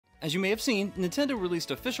As you may have seen, Nintendo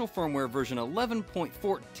released official firmware version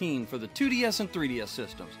 11.14 for the 2DS and 3DS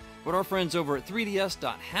systems, but our friends over at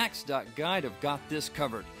 3DS.hacks.guide have got this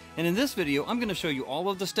covered. And in this video, I'm going to show you all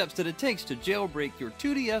of the steps that it takes to jailbreak your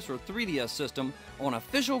 2DS or 3DS system on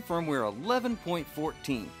official firmware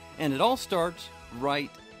 11.14. And it all starts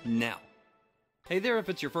right now. Hey there, if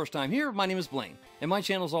it's your first time here, my name is Blaine, and my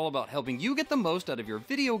channel is all about helping you get the most out of your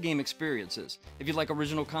video game experiences. If you'd like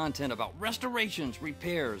original content about restorations,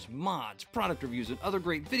 repairs, mods, product reviews, and other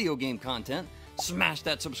great video game content, smash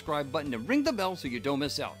that subscribe button and ring the bell so you don't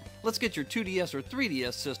miss out. Let's get your 2DS or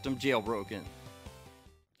 3DS system jailbroken.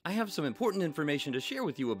 I have some important information to share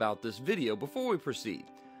with you about this video before we proceed.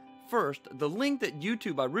 First, the link that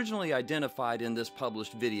YouTube originally identified in this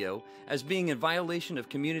published video as being in violation of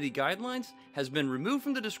community guidelines has been removed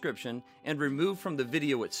from the description and removed from the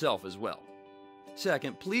video itself as well.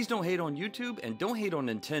 Second, please don't hate on YouTube and don't hate on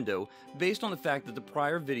Nintendo based on the fact that the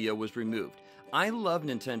prior video was removed. I love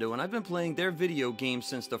Nintendo and I've been playing their video games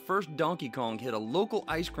since the first Donkey Kong hit a local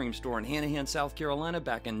ice cream store in Hanahan, South Carolina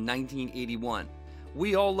back in 1981.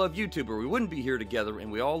 We all love YouTube or we wouldn't be here together, and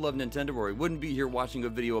we all love Nintendo or we wouldn't be here watching a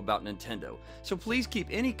video about Nintendo. So please keep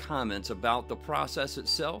any comments about the process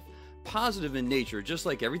itself positive in nature, just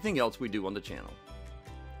like everything else we do on the channel.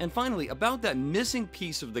 And finally, about that missing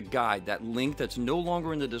piece of the guide, that link that's no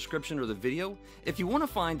longer in the description or the video, if you want to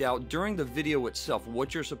find out during the video itself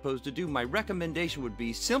what you're supposed to do, my recommendation would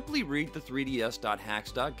be simply read the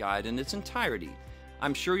 3DS.hacks.guide in its entirety.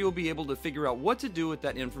 I'm sure you'll be able to figure out what to do with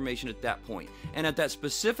that information at that point. And at that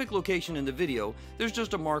specific location in the video, there's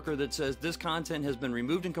just a marker that says this content has been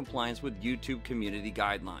removed in compliance with YouTube community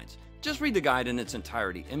guidelines. Just read the guide in its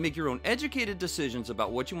entirety and make your own educated decisions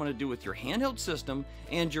about what you want to do with your handheld system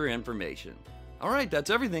and your information. Alright, that's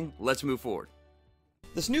everything. Let's move forward.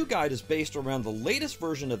 This new guide is based around the latest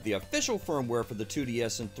version of the official firmware for the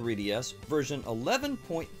 2DS and 3DS, version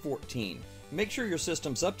 11.14. Make sure your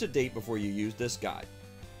system's up to date before you use this guide.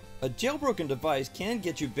 A jailbroken device can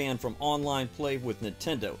get you banned from online play with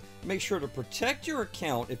Nintendo. Make sure to protect your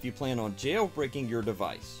account if you plan on jailbreaking your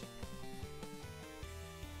device.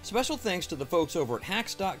 Special thanks to the folks over at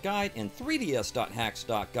Hacks.Guide and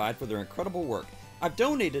 3DS.Hacks.Guide for their incredible work. I've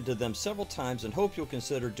donated to them several times and hope you'll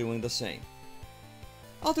consider doing the same.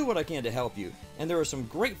 I'll do what I can to help you, and there are some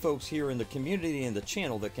great folks here in the community and the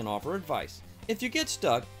channel that can offer advice. If you get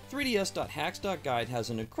stuck, 3DS.Hacks.Guide has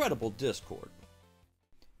an incredible Discord.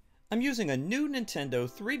 I'm using a new Nintendo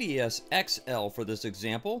 3DS XL for this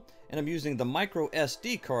example, and I'm using the micro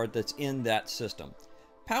SD card that's in that system.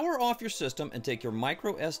 Power off your system and take your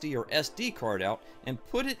micro SD or SD card out and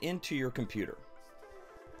put it into your computer.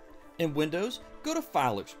 In Windows, go to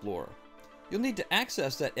File Explorer. You'll need to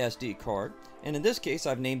access that SD card, and in this case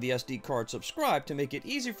I've named the SD card Subscribe to make it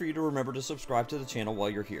easy for you to remember to subscribe to the channel while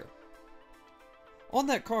you're here. On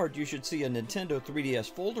that card, you should see a Nintendo 3DS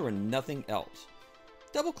folder and nothing else.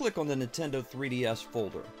 Double-click on the Nintendo 3DS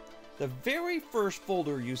folder. The very first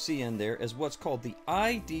folder you see in there is what's called the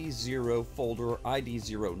ID0 folder or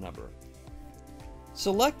ID0 number.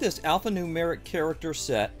 Select this alphanumeric character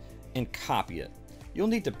set and copy it. You'll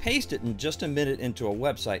need to paste it in just a minute into a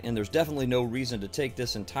website, and there's definitely no reason to take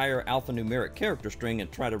this entire alphanumeric character string and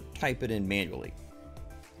try to type it in manually.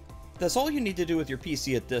 That's all you need to do with your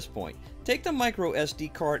PC at this point. Take the micro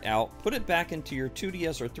SD card out, put it back into your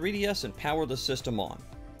 2DS or 3DS, and power the system on.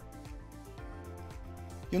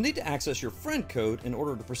 You'll need to access your friend code in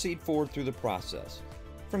order to proceed forward through the process.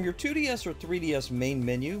 From your 2DS or 3DS main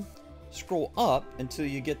menu, scroll up until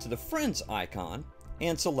you get to the Friends icon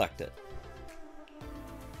and select it.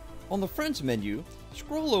 On the Friends menu,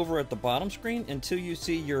 scroll over at the bottom screen until you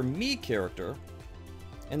see your Mii character,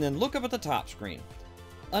 and then look up at the top screen.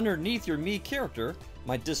 Underneath your Mii character,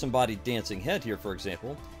 my disembodied dancing head here for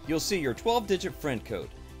example, you'll see your 12-digit friend code.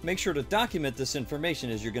 Make sure to document this information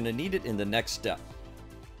as you're going to need it in the next step.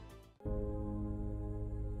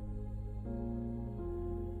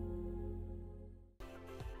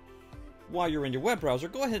 While you're in your web browser,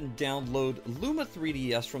 go ahead and download Luma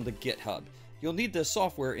 3DS from the GitHub. You'll need this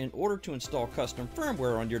software in order to install custom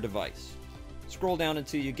firmware on your device. Scroll down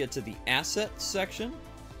until you get to the Assets section,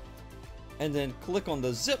 and then click on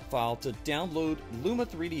the zip file to download Luma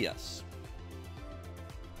 3DS.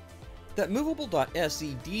 That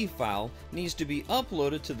movable.sed file needs to be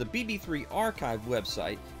uploaded to the BB3 archive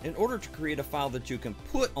website in order to create a file that you can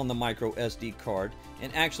put on the micro SD card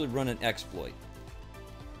and actually run an exploit.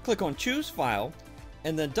 Click on Choose File,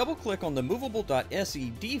 and then double-click on the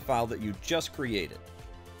movable.sed file that you just created.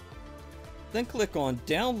 Then click on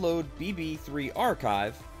Download BB3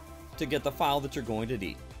 Archive to get the file that you're going to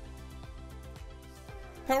need.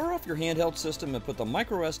 Power off your handheld system and put the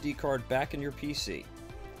micro SD card back in your PC.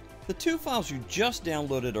 The two files you just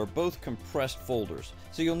downloaded are both compressed folders,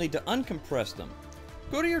 so you'll need to uncompress them.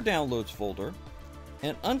 Go to your Downloads folder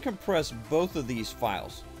and uncompress both of these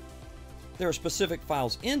files. There are specific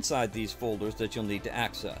files inside these folders that you'll need to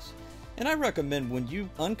access. And I recommend when you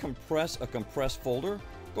uncompress a compressed folder,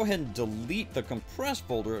 go ahead and delete the compressed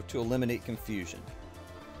folder to eliminate confusion.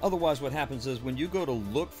 Otherwise, what happens is when you go to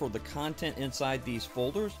look for the content inside these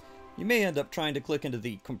folders, you may end up trying to click into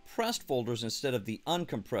the compressed folders instead of the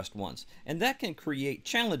uncompressed ones, and that can create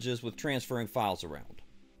challenges with transferring files around.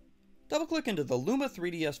 Double-click into the Luma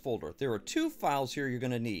 3DS folder. There are two files here you're going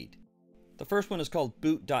to need. The first one is called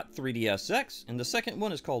boot.3dsx, and the second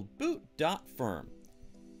one is called boot.firm.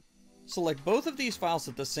 Select both of these files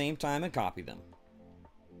at the same time and copy them.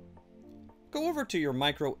 Go over to your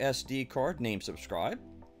micro SD card named Subscribe,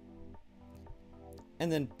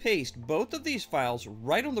 and then paste both of these files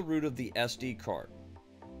right on the root of the SD card.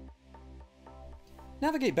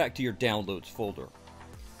 Navigate back to your Downloads folder.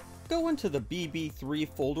 Go into the BB3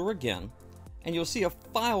 folder again, and you'll see a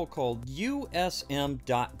file called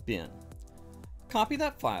usm.bin. Copy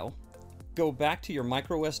that file, go back to your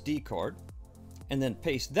micro SD card, and then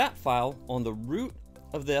paste that file on the root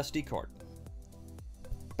of the SD card.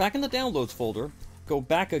 Back in the Downloads folder, go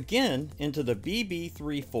back again into the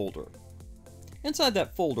BB3 folder. Inside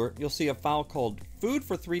that folder, you'll see a file called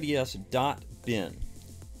foodfor3ds.bin.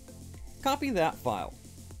 Copy that file.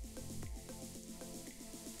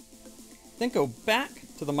 Then go back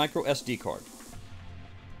to the micro SD card.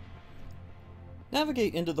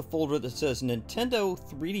 Navigate into the folder that says Nintendo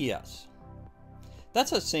 3DS. That's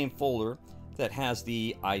the same folder that has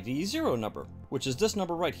the ID 0 number, which is this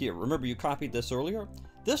number right here. Remember you copied this earlier?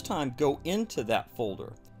 This time go into that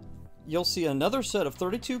folder. You'll see another set of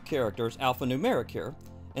 32 characters alphanumeric here,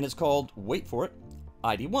 and it's called, wait for it,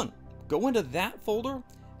 ID1. Go into that folder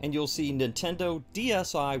and you'll see Nintendo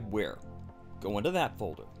DSiWare. Go into that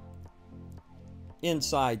folder.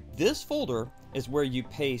 Inside this folder is where you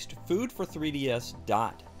paste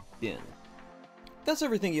foodfor3ds.bin. That's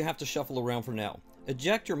everything you have to shuffle around for now.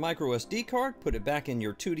 Eject your micro SD card, put it back in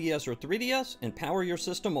your 2DS or 3DS, and power your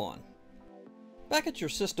system on. Back at your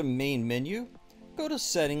system main menu, go to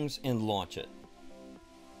Settings and launch it.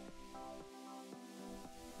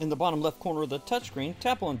 In the bottom left corner of the touchscreen,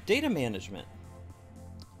 tap on Data Management.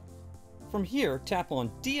 From here, tap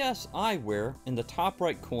on DSiWare in the top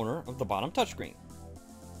right corner of the bottom touchscreen.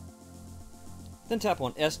 Then tap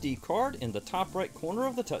on SD card in the top right corner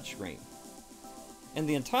of the touchscreen. And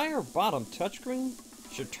the entire bottom touchscreen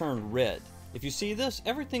should turn red. If you see this,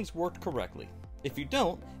 everything's worked correctly. If you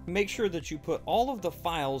don't, make sure that you put all of the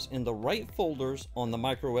files in the right folders on the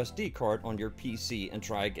micro SD card on your PC and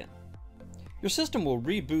try again. Your system will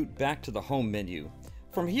reboot back to the home menu.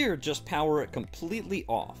 From here, just power it completely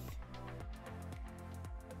off.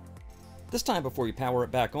 This time before you power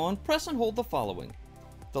it back on, press and hold the following: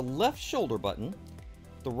 the left shoulder button,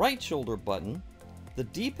 the right shoulder button, the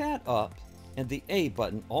D-pad up, and the A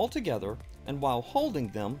button all together, and while holding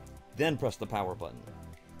them, then press the power button.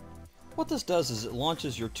 What this does is it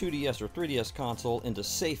launches your 2DS or 3DS console into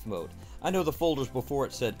safe mode. I know the folders before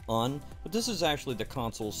it said but this is actually the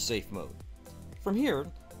console's safe mode. From here,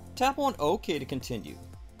 tap on OK to continue.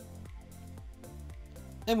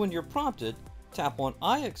 And when you're prompted, tap on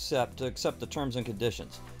I accept to accept the terms and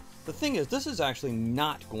conditions. The thing is, this is actually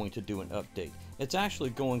not going to do an update. It's actually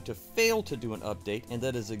going to fail to do an update, and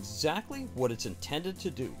that is exactly what it's intended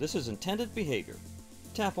to do. This is intended behavior.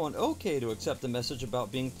 Tap on OK to accept the message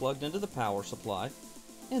about being plugged into the power supply,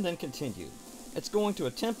 and then continue. It's going to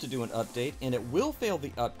attempt to do an update, and it will fail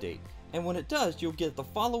the update, and when it does, you'll get the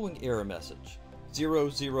following error message: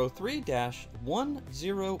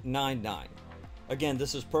 003-1099. Again,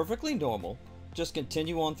 this is perfectly normal. Just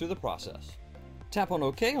continue on through the process. Tap on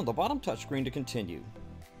OK on the bottom touchscreen to continue.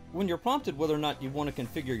 When you're prompted whether or not you want to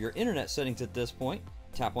configure your internet settings at this point,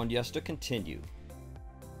 tap on Yes to continue.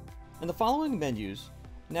 In the following menus,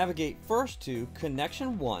 navigate first to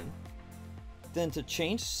Connection 1, then to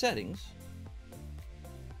Change Settings,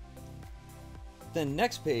 then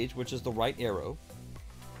Next Page, which is the right arrow,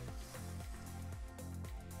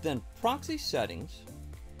 then Proxy Settings,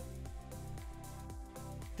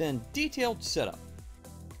 then Detailed Setup.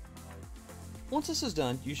 Once this is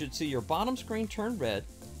done, you should see your bottom screen turn red,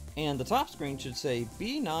 and the top screen should say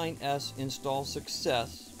B9S Install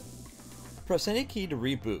Success. Press any key to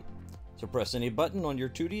reboot. So press any button on your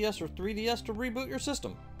 2DS or 3DS to reboot your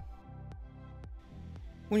system.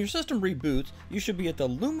 When your system reboots, you should be at the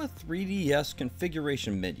Luma 3DS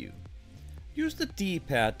configuration menu. Use the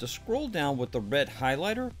D-pad to scroll down with the red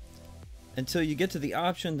highlighter until you get to the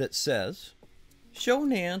option that says Show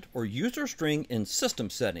NAND or User String in System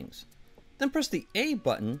Settings. Then press the A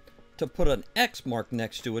button to put an X mark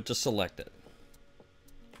next to it to select it.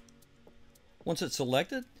 Once it's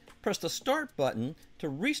selected, press the Start button to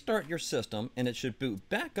restart your system and it should boot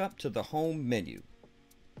back up to the home menu.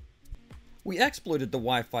 We exploited the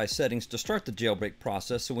Wi-Fi settings to start the jailbreak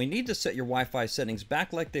process, so we need to set your Wi-Fi settings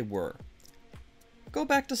back like they were. Go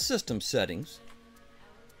back to System Settings,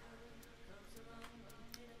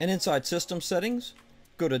 and inside System Settings,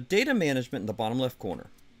 go to Data Management in the bottom left corner.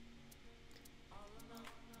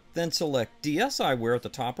 Then select DSiWare at the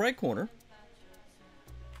top right corner,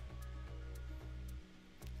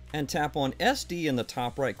 and tap on SD in the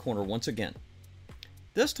top right corner once again.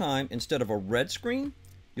 This time, instead of a red screen,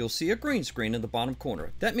 you'll see a green screen in the bottom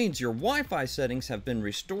corner. That means your Wi-Fi settings have been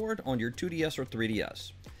restored on your 2DS or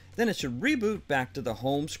 3DS. Then it should reboot back to the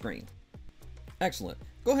home screen. Excellent.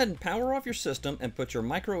 Go ahead and power off your system and put your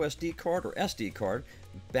micro SD card or SD card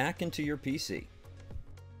back into your PC.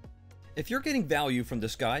 If you're getting value from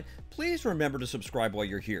this guide, please remember to subscribe while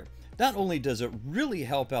you're here. Not only does it really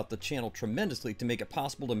help out the channel tremendously to make it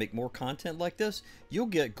possible to make more content like this, you'll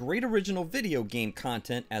get great original video game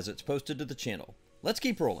content as it's posted to the channel. Let's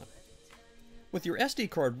keep rolling. With your SD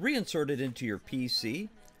card reinserted into your PC,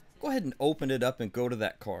 go ahead and open it up and go to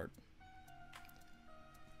that card.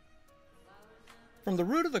 From the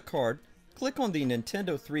root of the card, click on the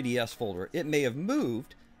Nintendo 3DS folder. It may have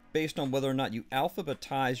moved based on whether or not you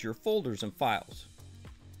alphabetize your folders and files.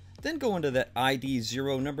 Then go into that ID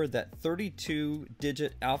 0 number, that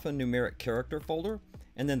 32-digit alphanumeric character folder,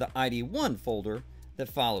 and then the ID 1 folder that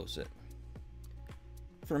follows it.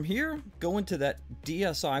 From here, go into that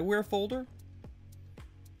DSiWare folder,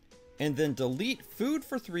 and then delete Food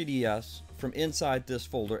for 3DS from inside this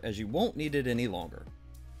folder as you won't need it any longer.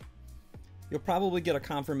 You'll probably get a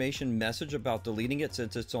confirmation message about deleting it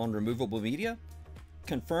since it's on removable media.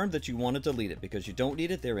 Confirm that you want to delete it because you don't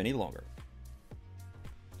need it there any longer.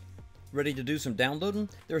 Ready to do some downloading?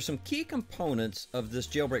 There are some key components of this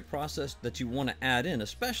jailbreak process that you want to add in,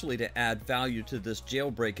 especially to add value to this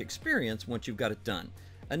jailbreak experience once you've got it done.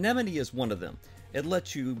 Anemone is one of them. It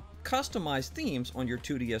lets you customize themes on your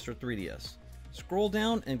 2DS or 3DS. Scroll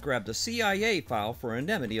down and grab the CIA file for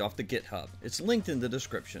Anemone off the GitHub. It's linked in the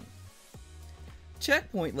description.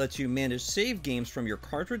 Checkpoint lets you manage save games from your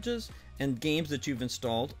cartridges and games that you've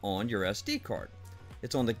installed on your SD card.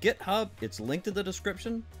 It's on the GitHub, it's linked in the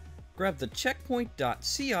description. Grab the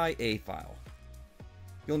checkpoint.cia file.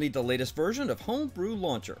 You'll need the latest version of Homebrew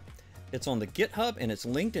Launcher. It's on the GitHub and it's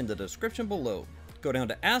linked in the description below. Go down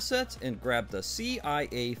to Assets and grab the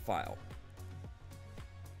CIA file.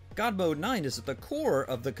 God Mode 9 is at the core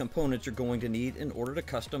of the components you're going to need in order to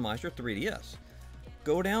customize your 3DS.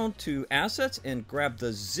 Go down to Assets and grab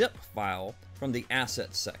the zip file from the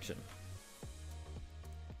Assets section.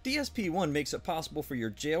 DSP1 makes it possible for your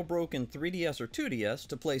jailbroken 3DS or 2DS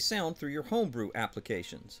to play sound through your homebrew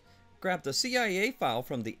applications. Grab the CIA file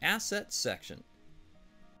from the Assets section.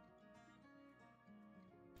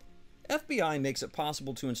 FBI makes it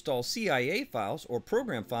possible to install CIA files or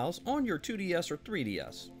program files on your 2DS or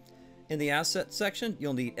 3DS. In the Assets section,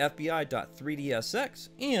 you'll need FBI.3dsx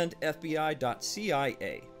and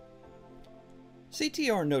FBI.cia.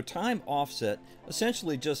 CTR no time offset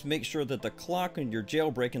essentially just makes sure that the clock on your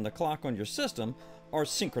jailbreak and the clock on your system are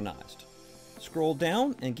synchronized. Scroll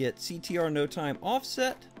down and get CTR no time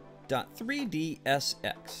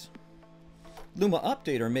offset.3dsx. Luma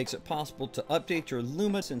Updater makes it possible to update your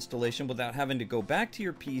Luma installation without having to go back to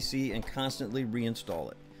your PC and constantly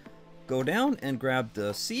reinstall it. Go down and grab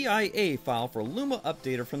the CIA file for Luma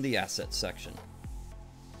Updater from the Assets section.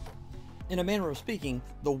 In a manner of speaking,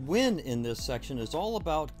 the win in this section is all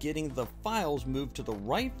about getting the files moved to the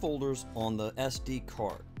right folders on the SD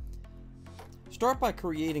card. Start by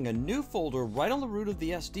creating a new folder right on the root of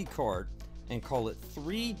the SD card and call it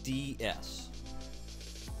 3DS.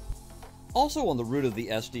 Also on the root of the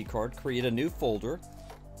SD card, create a new folder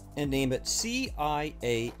and name it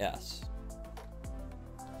CIAS.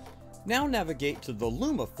 Now navigate to the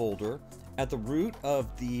Luma folder at the root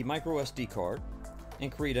of the microSD card and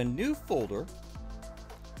create a new folder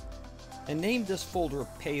and name this folder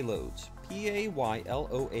Payloads, P-A-Y-L-O-A-D-S.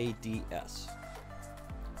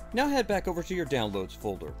 Now head back over to your Downloads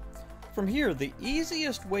folder. From here, the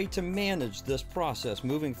easiest way to manage this process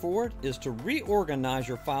moving forward is to reorganize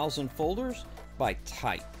your files and folders by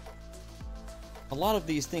type. A lot of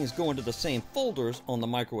these things go into the same folders on the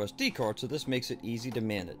microSD card, so this makes it easy to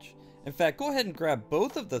manage. In fact, go ahead and grab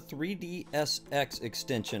both of the 3DSX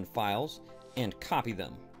extension files and copy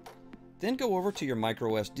them. Then go over to your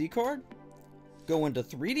microSD card, go into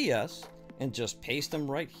 3DS, and just paste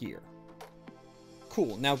them right here.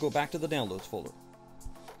 Cool, now go back to the Downloads folder.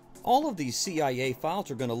 All of these CIA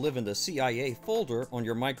files are going to live in the CIA folder on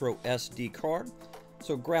your micro SD card,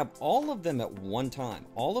 so grab all of them at one time,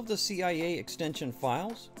 all of the CIA extension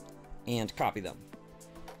files, and copy them.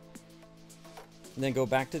 And then go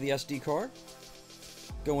back to the SD card,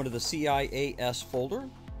 go into the CIAS folder,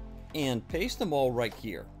 and paste them all right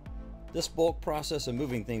here. This bulk process of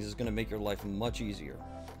moving things is going to make your life much easier.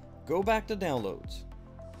 Go back to Downloads.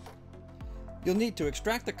 You'll need to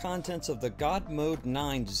extract the contents of the God Mode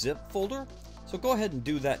 9 zip folder, so go ahead and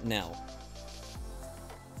do that now.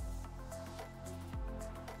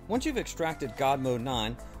 Once you've extracted God Mode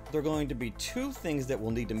 9, there are going to be two things that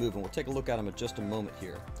we'll need to move, and we'll take a look at them in just a moment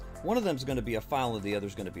here. One of them is going to be a file and the other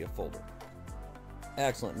is going to be a folder.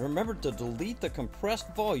 Excellent. Remember to delete the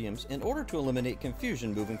compressed volumes in order to eliminate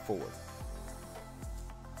confusion moving forward.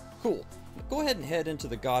 Cool. Go ahead and head into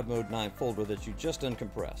the God Mode 9 folder that you just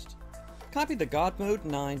uncompressed. Copy the God Mode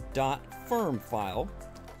 9.firm file,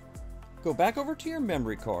 go back over to your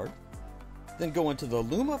memory card, then go into the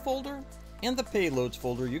Luma folder and the payloads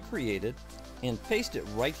folder you created and paste it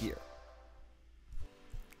right here.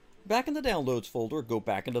 Back in the Downloads folder, go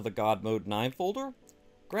back into the God Mode 9 folder,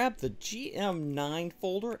 grab the GM9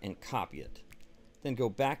 folder and copy it. Then go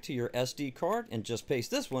back to your SD card and just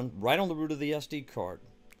paste this one right on the root of the SD card.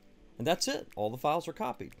 And that's it, all the files are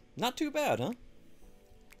copied. Not too bad, huh?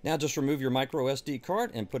 Now just remove your micro SD card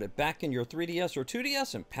and put it back in your 3DS or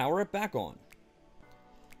 2DS and power it back on.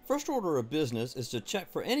 First order of business is to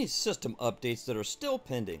check for any system updates that are still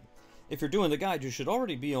pending. If you're doing the guide, you should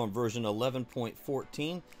already be on version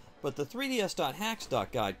 11.14, but the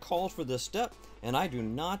 3ds.hacks.guide calls for this step, and I do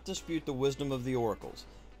not dispute the wisdom of the oracles.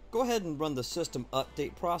 Go ahead and run the system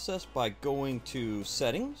update process by going to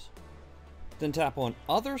Settings, then tap on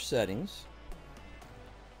Other Settings,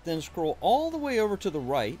 then scroll all the way over to the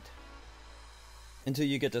right until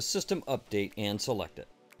you get to System Update and select it.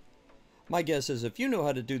 My guess is if you know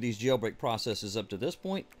how to do these jailbreak processes up to this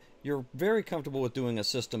point, you're very comfortable with doing a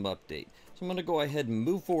system update. So I'm going to go ahead and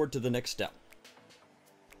move forward to the next step.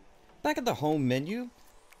 Back at the Home menu,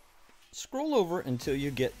 scroll over until you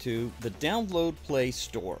get to the Download Play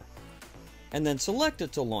Store, and then select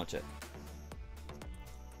it to launch it.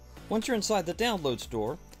 Once you're inside the Download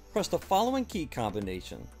Store, press the following key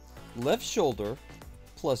combination: left shoulder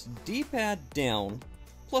plus D-pad down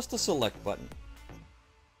plus the select button.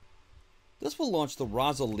 This will launch the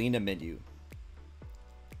Rosalina menu.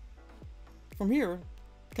 From here,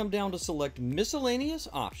 come down to select Miscellaneous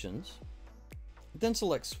Options, then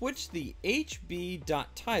select Switch the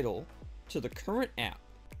HB.title to the current app,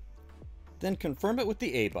 then confirm it with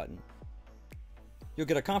the A button. You'll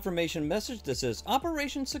get a confirmation message that says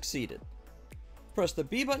Operation Succeeded. Press the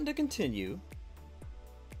B button to continue,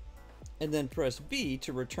 and then press B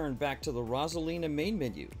to return back to the Rosalina main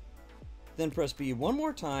menu. Then press B one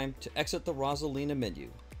more time to exit the Rosalina menu.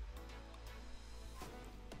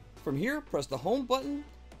 From here, press the Home button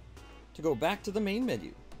to go back to the main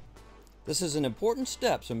menu. This is an important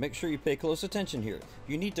step, so make sure you pay close attention here.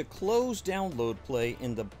 You need to close Download Play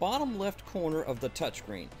in the bottom left corner of the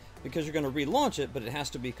touchscreen, because you're going to relaunch it, but it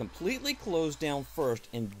has to be completely closed down first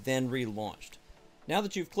and then relaunched. Now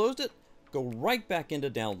that you've closed it, go right back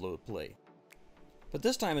into Download Play. But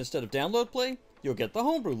this time, instead of Download Play, you'll get the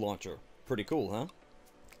Homebrew Launcher. Pretty cool, huh?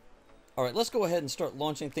 Alright, let's go ahead and start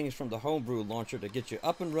launching things from the Homebrew Launcher to get you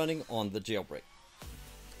up and running on the jailbreak.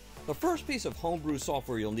 The first piece of Homebrew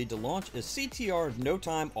software you'll need to launch is CTR No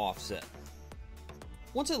Time Offset.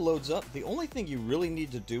 Once it loads up, the only thing you really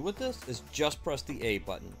need to do with this is just press the A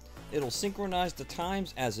button. It'll synchronize the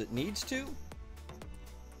times as it needs to,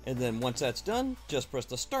 and then once that's done, just press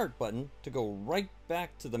the Start button to go right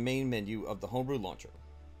back to the main menu of the Homebrew Launcher.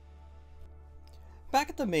 Back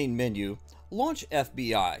at the main menu, launch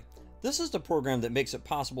FBI. This is the program that makes it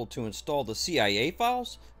possible to install the CIA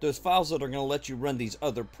files, those files that are going to let you run these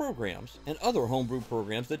other programs and other homebrew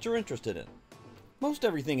programs that you're interested in. Most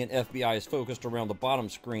everything in FBI is focused around the bottom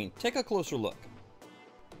screen. Take a closer look.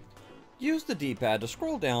 Use the D-pad to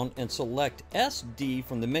scroll down and select SD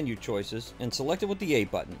from the menu choices and select it with the A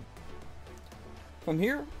button. From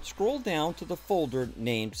here, scroll down to the folder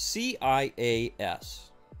named CIAS,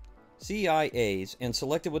 and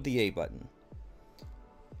select it with the A button.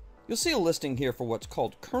 You'll see a listing here for what's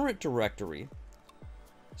called Current Directory.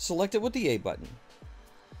 Select it with the A button.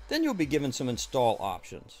 Then you'll be given some install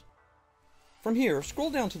options. From here,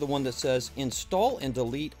 scroll down to the one that says Install and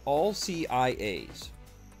Delete All CIAs.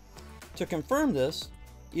 To confirm this,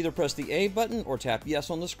 either press the A button or tap Yes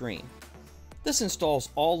on the screen. This installs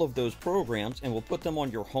all of those programs and will put them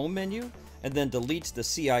on your home menu, and then deletes the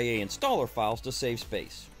CIA installer files to save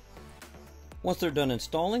space. Once they're done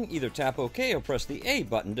installing, either tap OK or press the A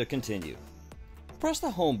button to continue. Press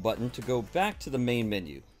the Home button to go back to the main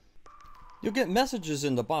menu. You'll get messages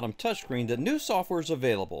in the bottom touchscreen that new software is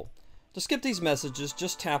available. To skip these messages,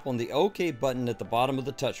 just tap on the OK button at the bottom of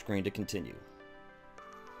the touchscreen to continue.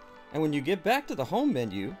 And when you get back to the Home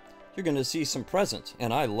menu, you're going to see some presents,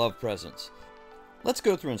 and I love presents. Let's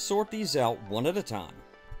go through and sort these out one at a time.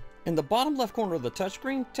 In the bottom left corner of the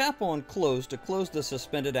touchscreen, tap on Close to close the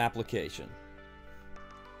suspended application.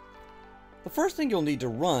 The first thing you'll need to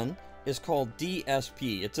run is called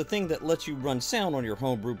DSP. It's a thing that lets you run sound on your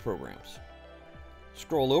homebrew programs.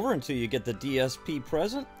 Scroll over until you get the DSP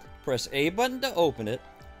present, press A button to open it,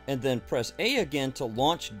 and then press A again to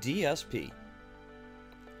launch DSP.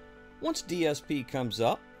 Once DSP comes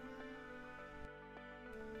up,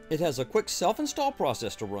 it has a quick self-install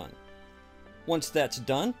process to run. Once that's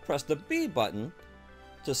done, press the B button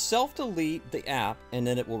to self-delete the app, and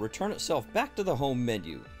then it will return itself back to the Home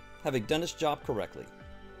menu, having done its job correctly.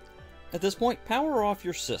 At this point, power off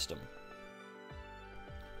your system.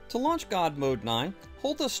 To launch God Mode 9,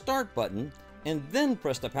 hold the Start button and then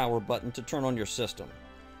press the Power button to turn on your system.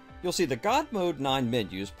 You'll see the God Mode 9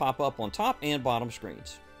 menus pop up on top and bottom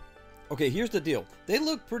screens. Okay, here's the deal. They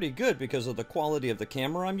look pretty good because of the quality of the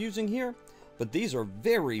camera I'm using here, but these are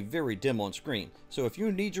very, very dim on screen. So if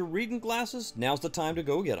you need your reading glasses, now's the time to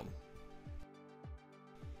go get them.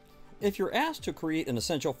 If you're asked to create an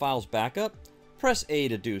Essential Files backup, press A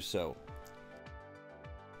to do so.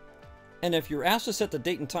 And if you're asked to set the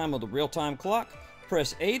date and time of the real-time clock,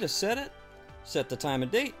 press A to set it, set the time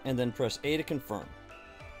and date, and then press A to confirm.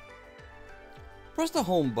 Press the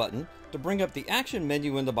Home button to bring up the Action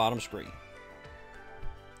menu in the bottom screen.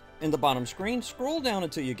 In the bottom screen, scroll down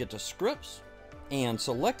until you get to Scripts, and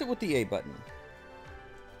select it with the A button.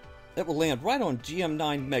 It will land right on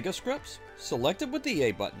GM9 Mega Scripts. Select it with the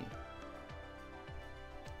A button.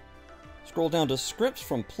 Scroll down to Scripts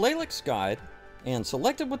from Playlist Guide and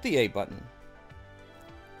select it with the A button.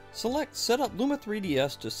 Select Set up Luma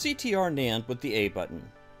 3DS to CTR NAND with the A button.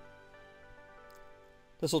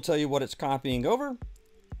 This will tell you what it's copying over.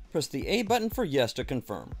 Press the A button for Yes to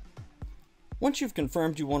confirm. Once you've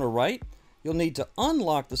confirmed you want to write, you'll need to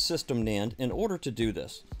unlock the system NAND in order to do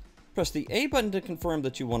this. Press the A button to confirm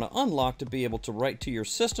that you want to unlock to be able to write to your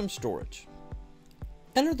system storage.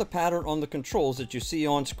 Enter the pattern on the controls that you see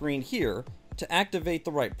on screen here to activate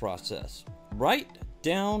the write process. Right,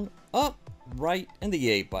 down, up, right, and the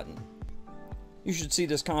A button. You should see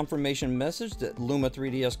this confirmation message that Luma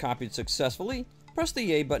 3DS copied successfully. Press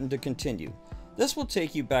the A button to continue. This will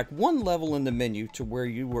take you back one level in the menu to where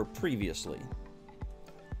you were previously.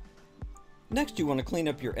 Next, you want to clean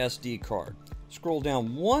up your SD card. Scroll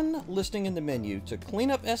down one listing in the menu to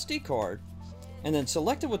clean up SD card, and then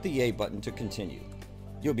select it with the A button to continue.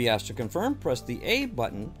 You'll be asked to confirm, press the A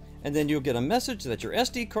button, and then you'll get a message that your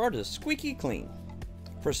SD card is squeaky clean.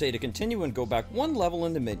 Press A to continue and go back one level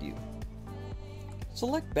in the menu.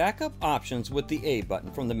 Select Backup Options with the A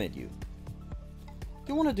button from the menu.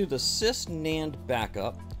 You want to do the Sys NAND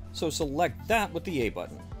backup, so select that with the A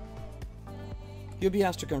button. You'll be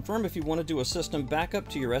asked to confirm if you want to do a system backup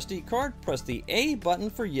to your SD card. Press the A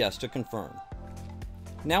button for Yes to confirm.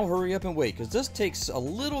 Now hurry up and wait, because this takes a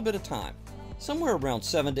little bit of time, somewhere around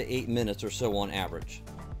 7 to 8 minutes or so on average.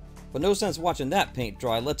 But no sense watching that paint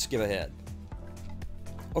dry, let's skip ahead.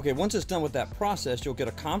 Okay, once it's done with that process, you'll get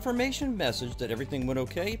a confirmation message that everything went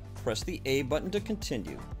okay. Press the A button to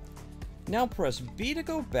continue. Now press B to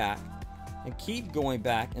go back, and keep going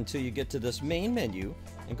back until you get to this main menu,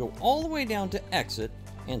 and go all the way down to Exit,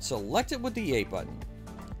 and select it with the A button.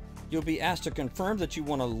 You'll be asked to confirm that you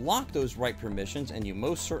want to lock those write permissions, and you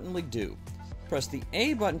most certainly do. Press the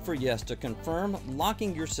A button for Yes to confirm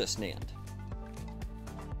locking your SysNAND.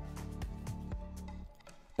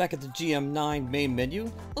 Back at the GM9 main menu,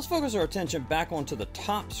 let's focus our attention back onto the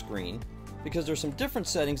top screen, because there's some different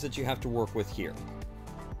settings that you have to work with here.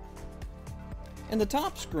 In the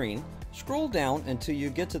top screen, scroll down until you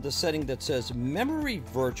get to the setting that says Memory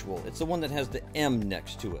Virtual. It's the one that has the M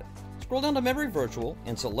next to it. Scroll down to Memory Virtual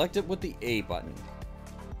and select it with the A button.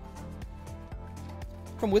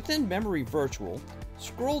 From within Memory Virtual,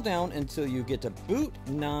 scroll down until you get to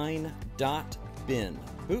boot9.bin,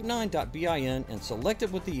 boot9.bin, and select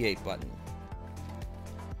it with the A button.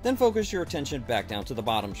 Then focus your attention back down to the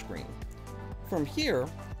bottom screen. From here,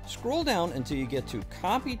 scroll down until you get to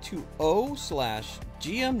copy to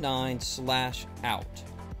O/GM9/out,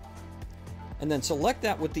 and then select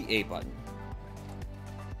that with the A button.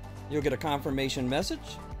 You'll get a confirmation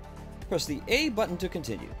message. Press the A button to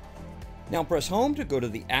continue. Now press Home to go to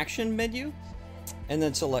the Action menu, and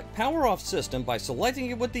then select Power Off System by selecting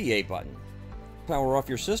it with the A button. Power off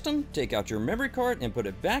your system, take out your memory card, and put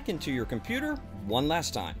it back into your computer one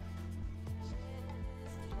last time.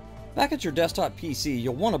 Back at your desktop PC,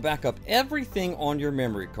 you'll want to back up everything on your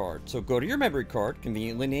memory card. So go to your memory card,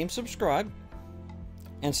 conveniently named Subscribe,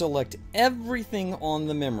 and select everything on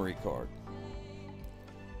the memory card.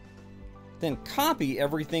 Then copy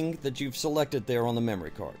everything that you've selected there on the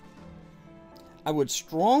memory card. I would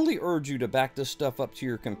strongly urge you to back this stuff up to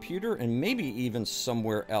your computer and maybe even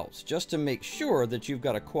somewhere else, just to make sure that you've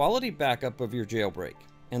got a quality backup of your jailbreak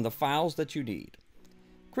and the files that you need.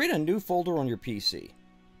 Create a new folder on your PC.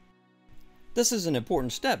 This is an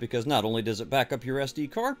important step because not only does it back up your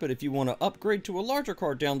SD card, but if you want to upgrade to a larger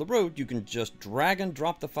card down the road, you can just drag and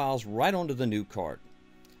drop the files right onto the new card.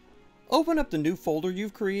 Open up the new folder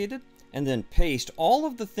you've created and then paste all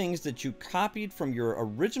of the things that you copied from your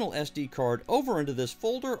original SD card over into this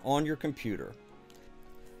folder on your computer.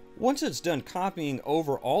 Once it's done copying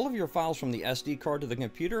over all of your files from the SD card to the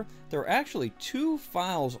computer, there are actually 2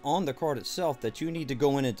 files on the card itself that you need to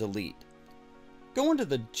go in and delete. Go into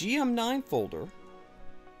the GM9 folder,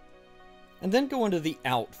 and then go into the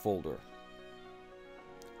Out folder.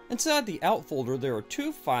 Inside the Out folder, there are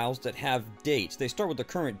 2 files that have dates. They start with the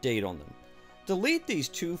current date on them. Delete these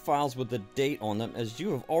 2 files with the date on them, as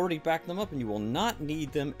you have already backed them up and you will not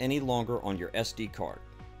need them any longer on your SD card.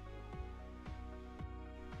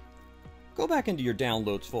 Go back into your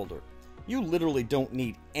Downloads folder. You literally don't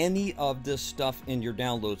need any of this stuff in your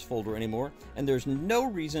Downloads folder anymore, and there's no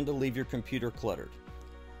reason to leave your computer cluttered.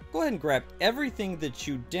 Go ahead and grab everything that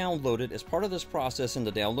you downloaded as part of this process in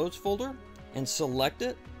the Downloads folder and select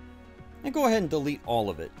it, and go ahead and delete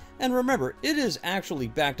all of it. And remember, it is actually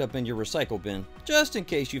backed up in your recycle bin, just in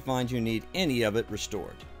case you find you need any of it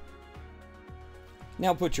restored.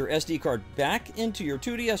 Now put your SD card back into your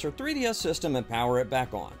 2DS or 3DS system and power it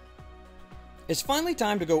back on. It's finally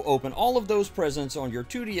time to go open all of those presents on your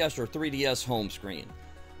 2DS or 3DS home screen.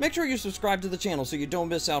 Make sure you subscribe to the channel so you don't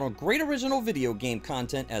miss out on great original video game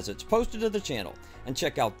content as it's posted to the channel. And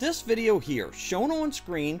check out this video here, shown on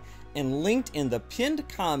screen and linked in the pinned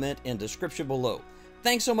comment and description below.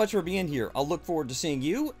 Thanks so much for being here. I'll look forward to seeing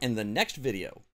you in the next video.